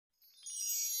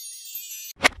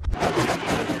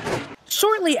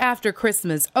Shortly after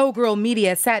Christmas, O-Girl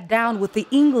Media sat down with the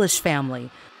English family.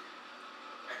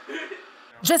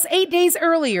 Just 8 days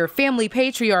earlier, family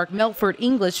patriarch Melford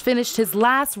English finished his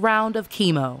last round of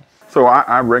chemo. So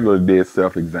I regularly did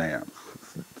self-exams.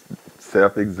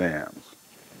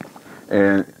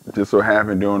 And just so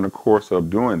happened during the course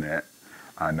of doing that,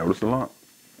 I noticed a lump.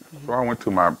 So I went to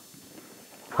my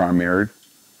primary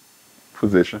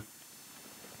physician,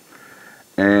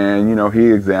 and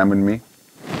he examined me,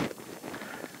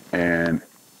 and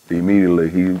immediately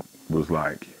he was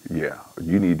like, yeah,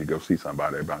 you need to go see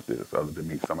somebody about this other than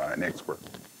me, an expert.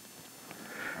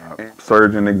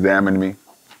 Surgeon examined me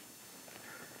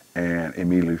and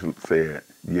immediately said,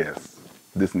 yes,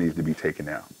 this needs to be taken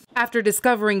out. After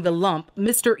discovering the lump,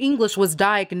 Mr. English was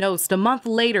diagnosed a month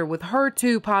later with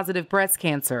HER2-positive breast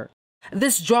cancer.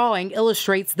 This drawing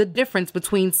illustrates the difference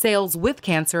between sales with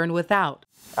cancer and without.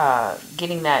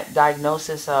 Getting that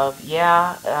diagnosis of,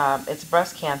 it's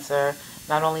breast cancer.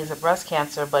 Not only is it breast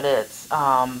cancer, but it's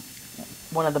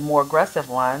one of the more aggressive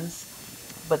ones.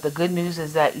 But the good news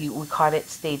is that we caught it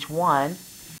stage 1.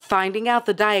 Finding out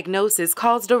the diagnosis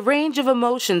caused a range of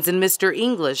emotions in Mr.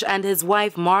 English and his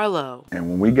wife, Marlo. And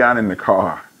when we got in the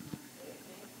car,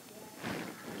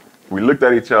 we looked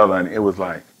at each other and it was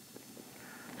like,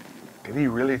 did he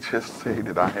really just say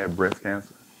that I had breast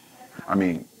cancer? I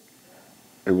mean,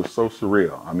 it was so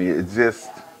surreal. I mean, it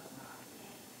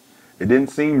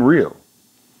didn't seem real.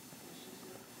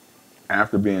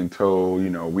 After being told,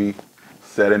 we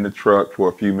sat in the truck for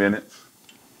a few minutes,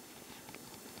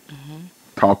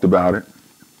 talked about it,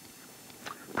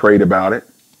 prayed about it.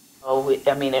 Oh,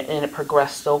 and it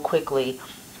progressed so quickly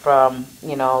from,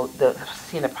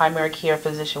 seeing the primary care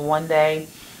physician one day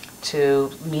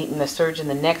to meeting the surgeon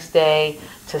the next day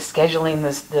to scheduling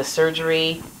the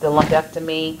surgery, the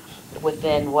lumpectomy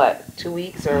within, 2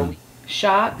 weeks or a week.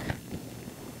 Shock,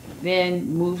 then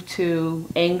moved to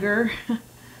anger,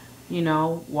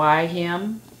 why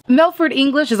him? Melford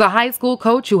English is a high school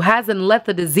coach who hasn't let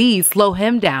the disease slow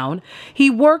him down. He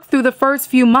worked through the first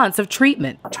few months of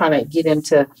treatment. Trying to get him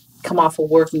to come off of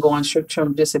work and go on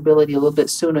short-term disability a little bit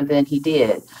sooner than he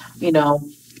did.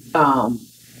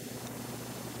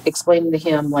 Explaining to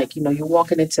him, you're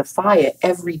walking into fire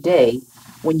every day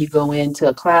when you go into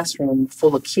a classroom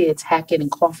full of kids hacking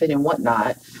and coughing and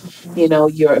whatnot.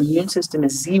 Your immune system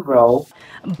is 0.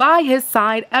 By his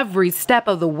side every step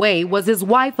of the way was his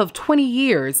wife of 20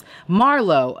 years,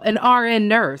 Marlo, an RN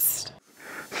nurse.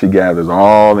 She gathers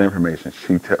all the information.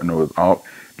 She gathers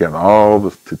all the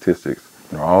statistics,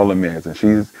 all the meds.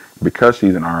 And because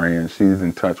she's an RN, she's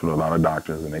in touch with a lot of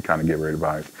doctors, and they kind of give her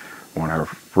advice. One of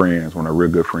her real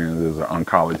good friends, is an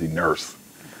oncology nurse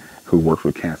who works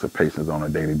with cancer patients on a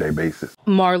day-to-day basis.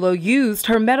 Marlo used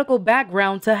her medical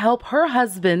background to help her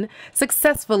husband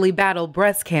successfully battle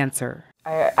breast cancer.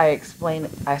 I explained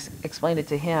it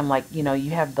to him,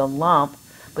 you have the lump,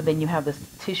 but then you have the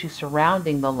tissue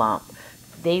surrounding the lump.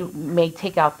 They may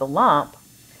take out the lump,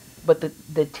 but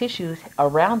the tissue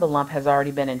around the lump has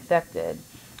already been infected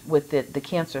with the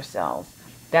cancer cells.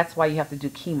 That's why you have to do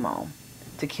chemo,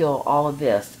 to kill all of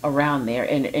this around there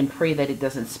and pray that it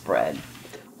doesn't spread.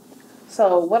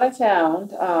 So what I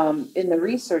found in the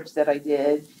research that I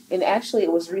did, and actually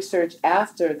it was research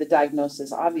after the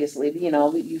diagnosis, obviously,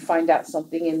 you find out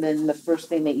something and then the first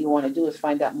thing that you want to do is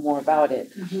find out more about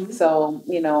it. So,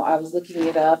 I was looking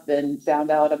it up and found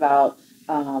out about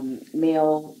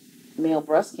male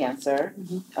breast cancer,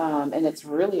 and it's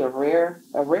really a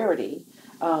rarity.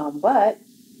 But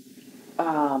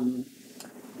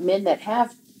men that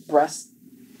have breast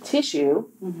tissue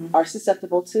are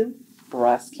susceptible to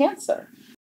breast cancer.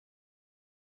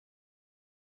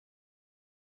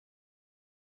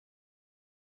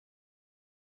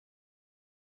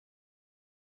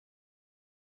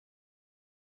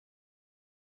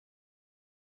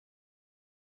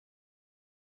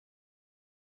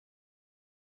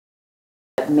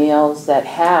 Males that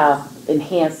have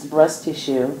enhanced breast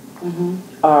tissue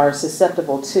are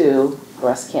susceptible to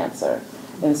breast cancer.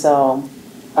 And so,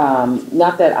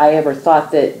 not that I ever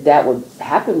thought that would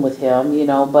happen with him,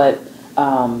 but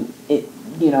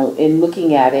in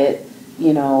looking at it,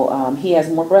 he has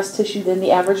more breast tissue than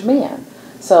the average man.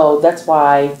 So that's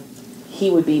why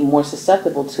he would be more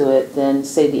susceptible to it than,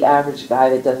 say, the average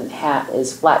guy that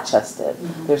is flat-chested.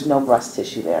 There's no breast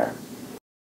tissue there.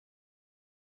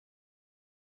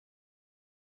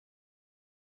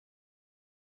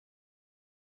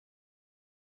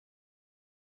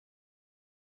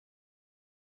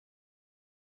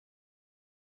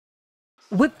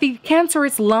 With the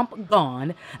cancerous lump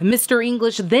gone, Mr.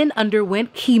 English then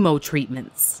underwent chemo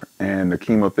treatments. And the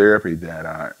chemotherapy that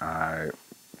I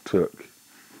took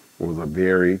was a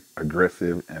very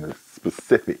aggressive and a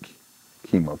specific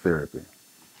chemotherapy.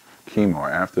 Chemo,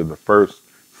 after the first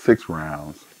 6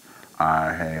 rounds,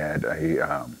 I had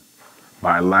a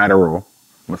bilateral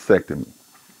mastectomy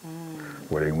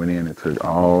where they went in and took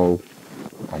all,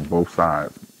 on both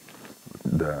sides,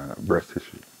 the breast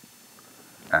tissue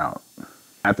out.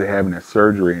 After having that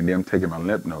surgery and them taking my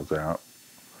lymph nodes out,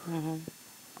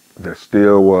 there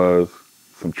still was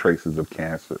some traces of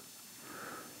cancer.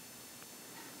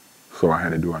 So I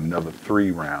had to do another 3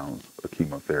 rounds of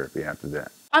chemotherapy after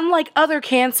that. Unlike other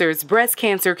cancers, breast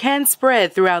cancer can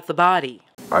spread throughout the body.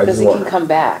 Because it can come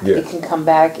back. Yes. It can come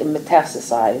back and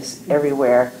metastasize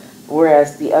everywhere.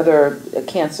 Whereas the other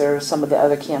cancers, some of the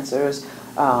other cancers,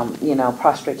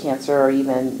 prostate cancer or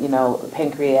even,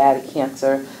 pancreatic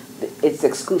cancer, it's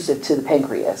exclusive to the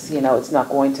pancreas. It's not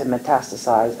going to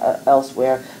metastasize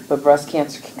elsewhere. But breast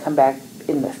cancer can come back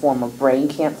in the form of brain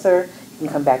cancer. It can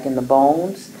come back in the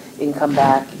bones. It can come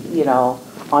back,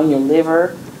 on your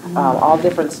liver, all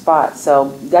different spots.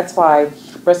 So that's why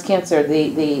breast cancer,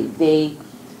 they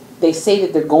say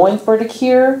that they're going for the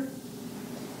cure,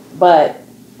 but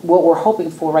what we're hoping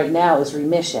for right now is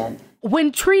remission.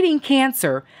 When treating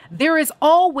cancer, there is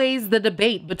always the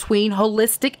debate between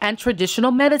holistic and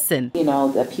traditional medicine.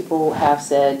 That people have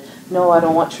said, no, I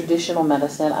don't want traditional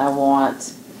medicine. I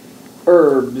want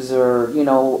herbs or,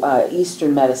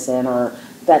 Eastern medicine or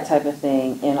that type of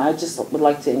thing. And I just would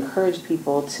like to encourage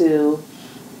people to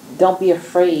don't be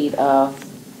afraid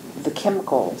of the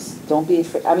chemicals. Don't be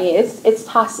afraid. I mean, it's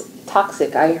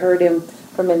toxic. I heard him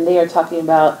from in there talking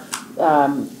about,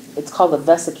 it's called a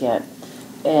vesicant.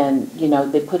 And,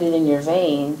 they put it in your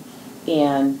vein.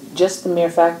 And just the mere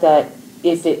fact that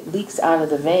if it leaks out of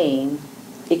the vein,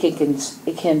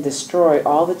 it can destroy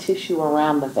all the tissue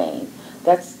around the vein.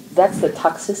 That's the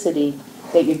toxicity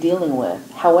that you're dealing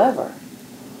with. However,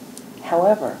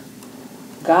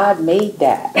 God made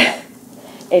that.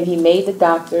 And he made the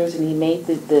doctors and he made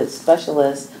the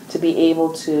specialists to be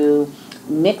able to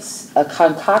mix a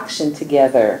concoction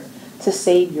together to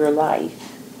save your life.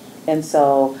 And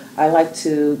so I like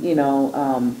to,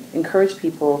 encourage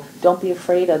people, don't be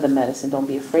afraid of the medicine. Don't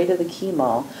be afraid of the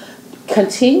chemo.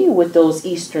 Continue with those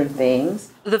Eastern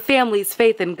things. The family's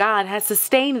faith in God has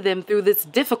sustained them through this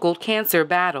difficult cancer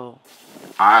battle.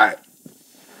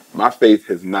 My faith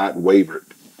has not wavered,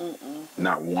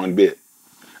 not one bit.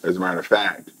 As a matter of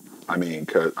fact,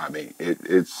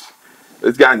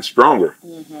 it's gotten stronger.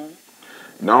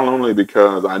 Not only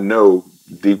because I know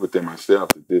deep within myself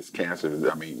that this cancer is,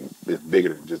 it's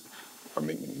bigger than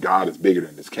God is bigger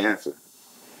than this cancer.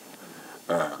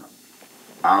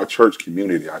 Our church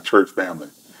community, our church family,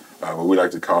 what we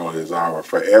like to call it is our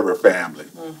forever family.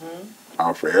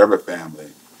 Our forever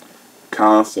family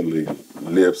constantly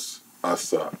lifts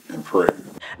us up in prayer.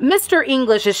 Mr.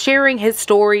 English is sharing his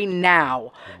story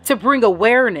now to bring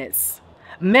awareness.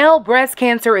 Male breast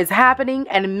cancer is happening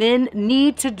and men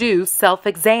need to do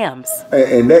self-exams.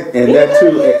 And that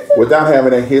too, without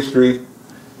having a history,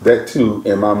 that too,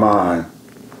 in my mind,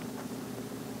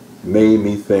 made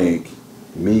me think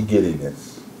me getting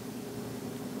this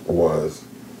was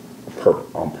for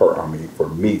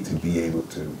me to be able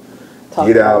to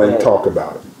get out and talk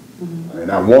about it.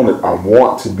 And I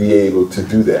want to be able to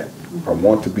do that. I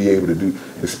want to be able to do,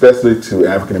 especially to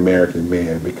African American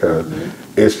men, because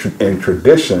it's in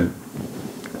tradition,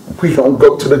 we don't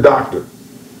go to the doctor.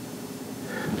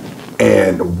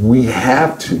 And we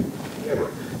have to.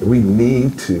 We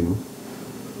need to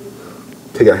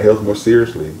take our health more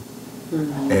seriously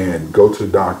and go to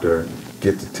the doctor,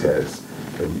 get the test,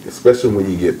 and especially when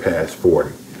you get past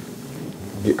 40.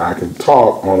 I can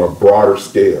talk on a broader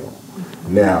scale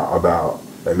now about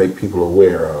and make people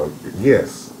aware of,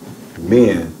 yes,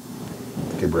 men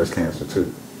get breast cancer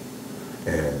too.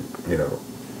 And,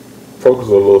 focus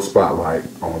a little spotlight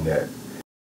on that.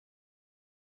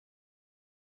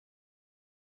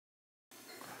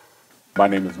 My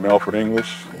name is Melford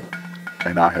English,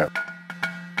 and I have.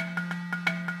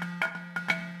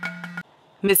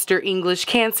 Mr. English,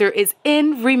 cancer is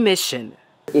in remission.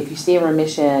 If you stay in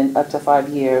remission up to 5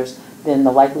 years, then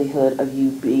the likelihood of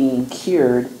you being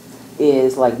cured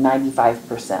is like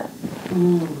 95%.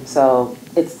 So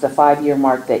it's the 5-year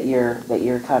mark that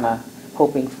you're kind of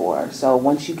hoping for. So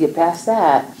once you get past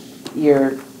that,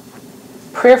 you're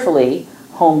prayerfully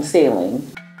home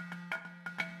sailing.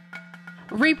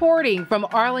 Reporting from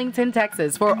Arlington,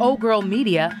 Texas for Oh Girl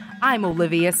Media, I'm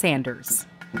Olivia Sanders.